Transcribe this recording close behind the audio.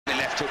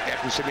left hook there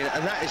from Simion,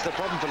 and that is the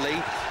problem for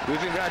Lee,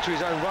 moving round to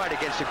his own right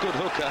against a good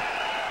hooker.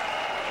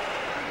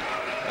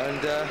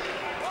 And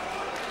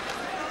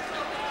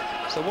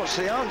so what's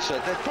the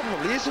answer? There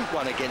probably isn't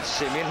one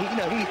against Simion.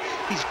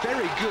 He's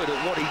very good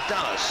at what he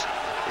does.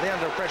 They're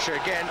under pressure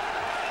again.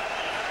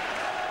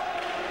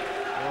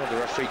 Oh, the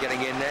referee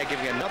getting in there,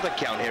 giving another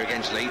count here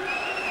against Lee.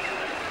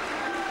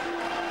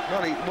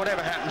 Well,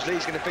 whatever happens,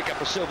 Lee's going to pick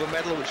up a silver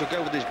medal, which will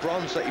go with his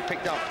bronze that he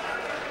picked up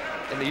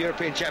in the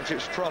European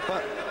Championships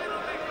proper.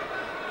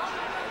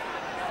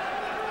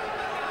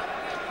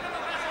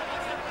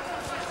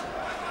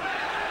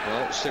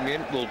 Well,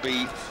 Simion will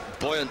be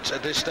buoyant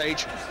at this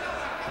stage.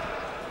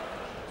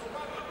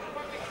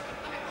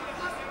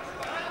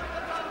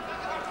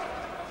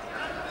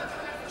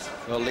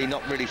 Well, Lee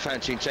not really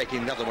fancying taking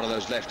another one of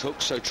those left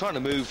hooks, so trying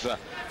to move,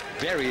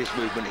 vary his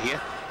movement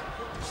here.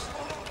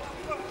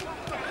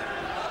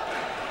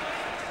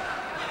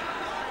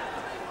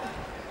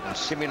 And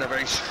Simion, a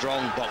very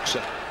strong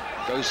boxer,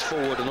 goes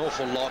forward an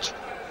awful lot.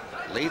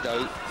 Lee,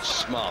 though,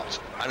 smart.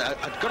 And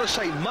I've got to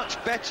say,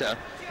 much better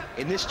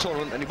in this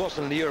tournament than he was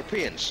in the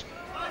Europeans.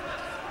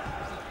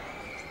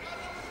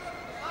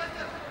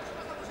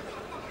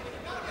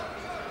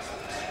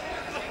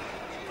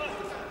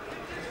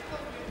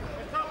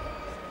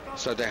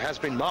 So there has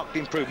been marked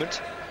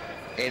improvement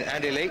in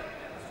Andy Lee.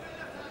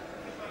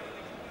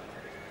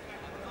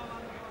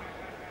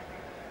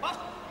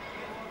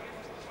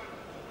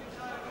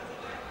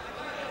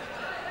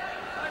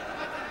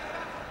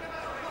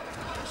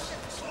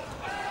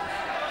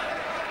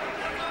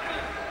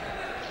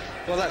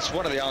 Well, that's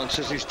one of the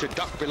answers, is to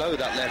duck below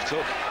that left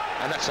hook,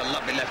 and that's a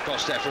lovely left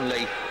cross there from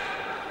Lee.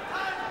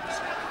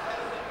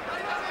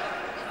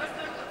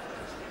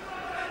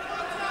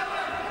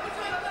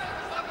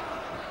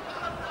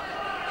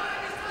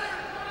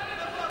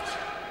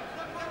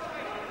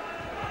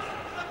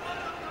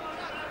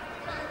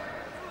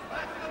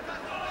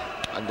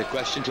 And the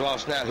question to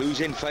ask now,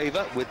 who's in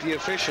favour with the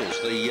officials,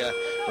 the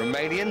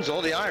Romanians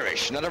or the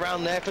Irish? Not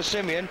around there for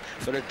Simion,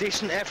 but a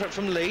decent effort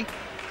from Lee.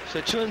 So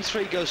 2 and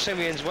 3 goes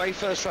Simion's way.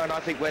 First round, I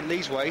think, went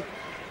Lee's way.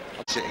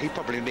 That's it. He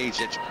probably needs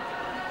it.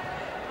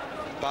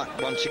 But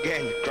once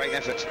again, great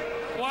effort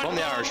from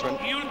the Irishman.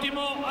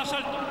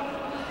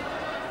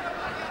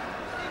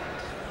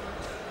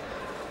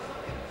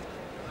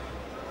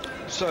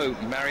 So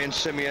Marion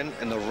Simion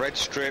in the red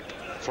strip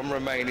from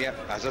Romania.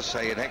 As I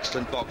say, an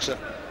excellent boxer,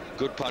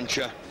 good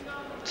puncher,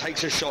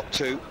 takes a shot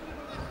too.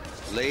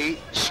 Lee,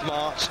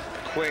 smart,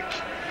 quick,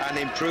 and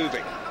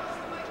improving.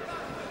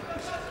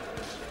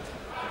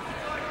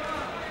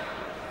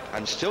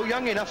 And still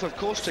young enough, of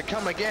course, to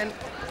come again.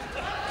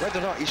 Whether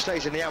or not he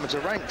stays in the amateur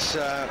ranks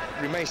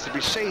remains to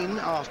be seen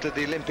after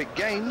the Olympic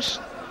Games.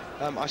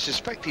 I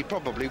suspect he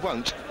probably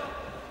won't.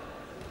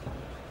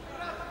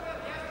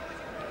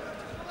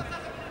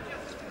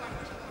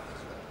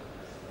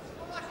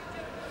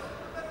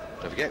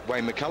 Don't forget,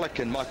 Wayne McCulloch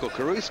and Michael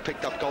Carruth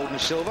picked up gold and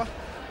silver.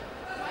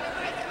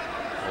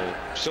 Or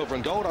silver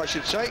and gold, I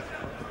should say,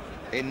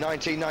 in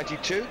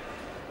 1992.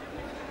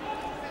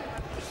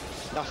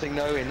 Nothing,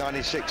 no, in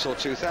 96 or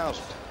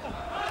 2000.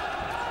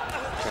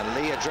 Can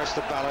Lee address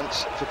the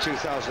balance for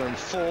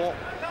 2004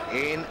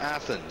 in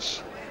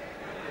Athens?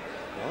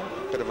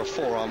 Well, a bit of a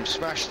forearm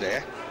smash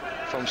there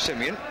from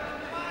Simion.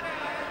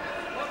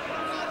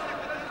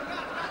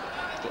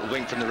 Little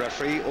wink from the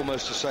referee,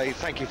 almost to say,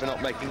 thank you for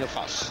not making a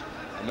fuss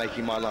and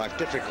making my life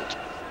difficult.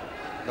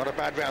 Not a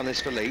bad round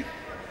this for Lee.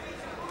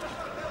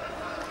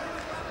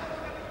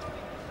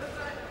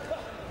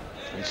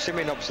 And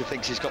Simion obviously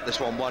thinks he's got this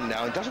one won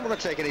now and doesn't want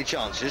to take any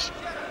chances,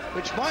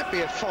 which might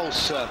be a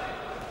false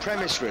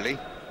premise, really.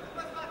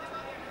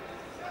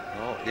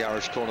 Oh, the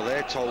Irish corner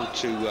there, told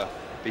to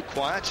be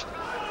quiet.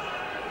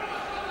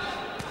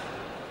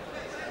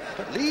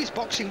 But Lee's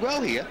boxing well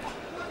here.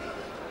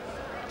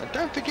 And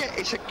don't forget,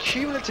 it's a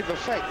cumulative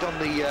effect on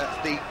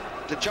the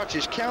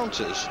judges'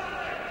 counters,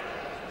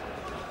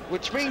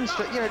 which means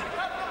that,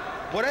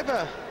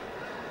 whatever...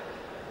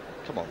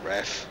 Come on,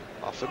 ref.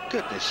 Oh, for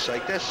goodness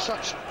sake, there's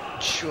such...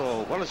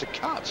 Sure, well, there's a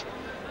cut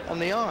on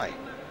the eye.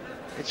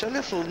 It's a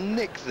little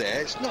nick there.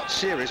 It's not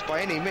serious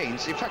by any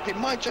means. In fact, it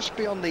might just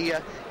be on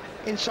the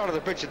inside of the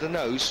bridge of the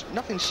nose.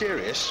 Nothing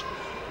serious.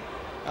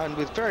 And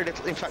with very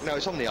little... In fact, no,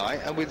 it's on the eye.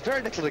 And with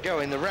very little to go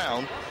in the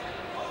round...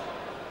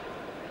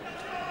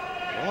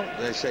 Well,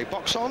 they say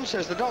box on,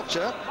 says the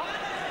doctor.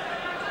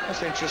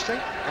 That's interesting.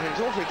 And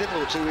it's awfully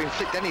difficult to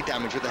inflict any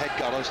damage with the head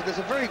guard on. So there's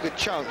a very good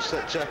chance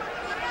that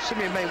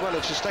Simion may well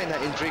have sustained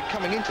that injury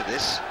coming into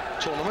this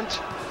tournament.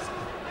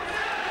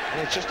 And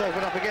it's just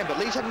opened up again, but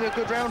Lee's having a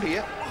good round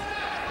here.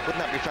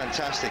 Wouldn't that be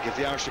fantastic if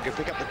the Irishman could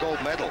pick up the gold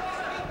medal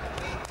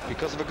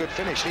because of a good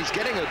finish? He's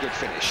getting a good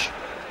finish.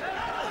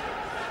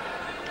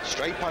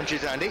 Straight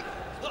punches, Andy.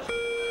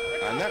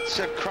 And that's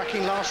a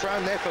cracking last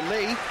round there for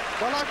Lee.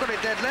 Well, I've got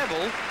it dead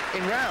level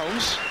in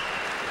rounds.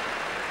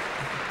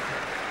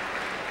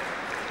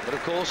 But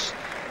of course,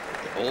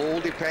 it all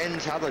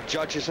depends how the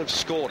judges have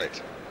scored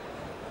it.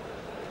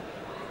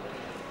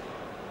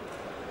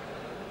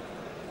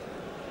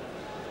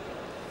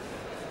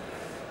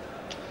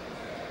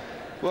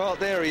 Well,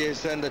 there he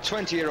is then, the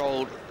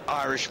 20-year-old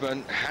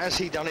Irishman. Has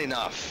he done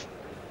enough?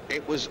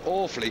 It was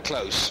awfully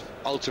close,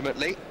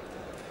 ultimately.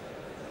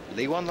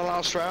 Lee won the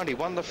last round, he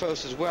won the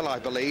first as well, I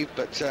believe,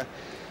 but,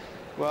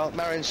 well,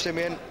 Marion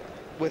Simion,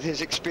 with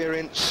his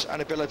experience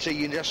and ability,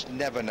 you just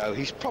never know.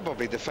 He's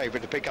probably the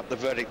favourite to pick up the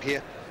verdict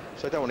here,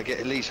 so I don't want to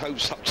get Lee's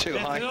hopes up too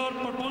high.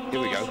 Here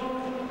we go.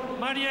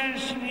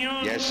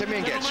 Yeah,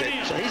 Simion gets it.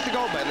 So he's the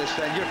gold medalist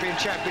then, European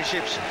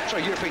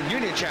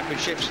Union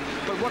Championships.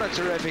 But what a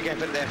terrific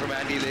effort there from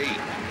Andy Lee.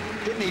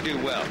 Didn't he do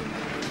well?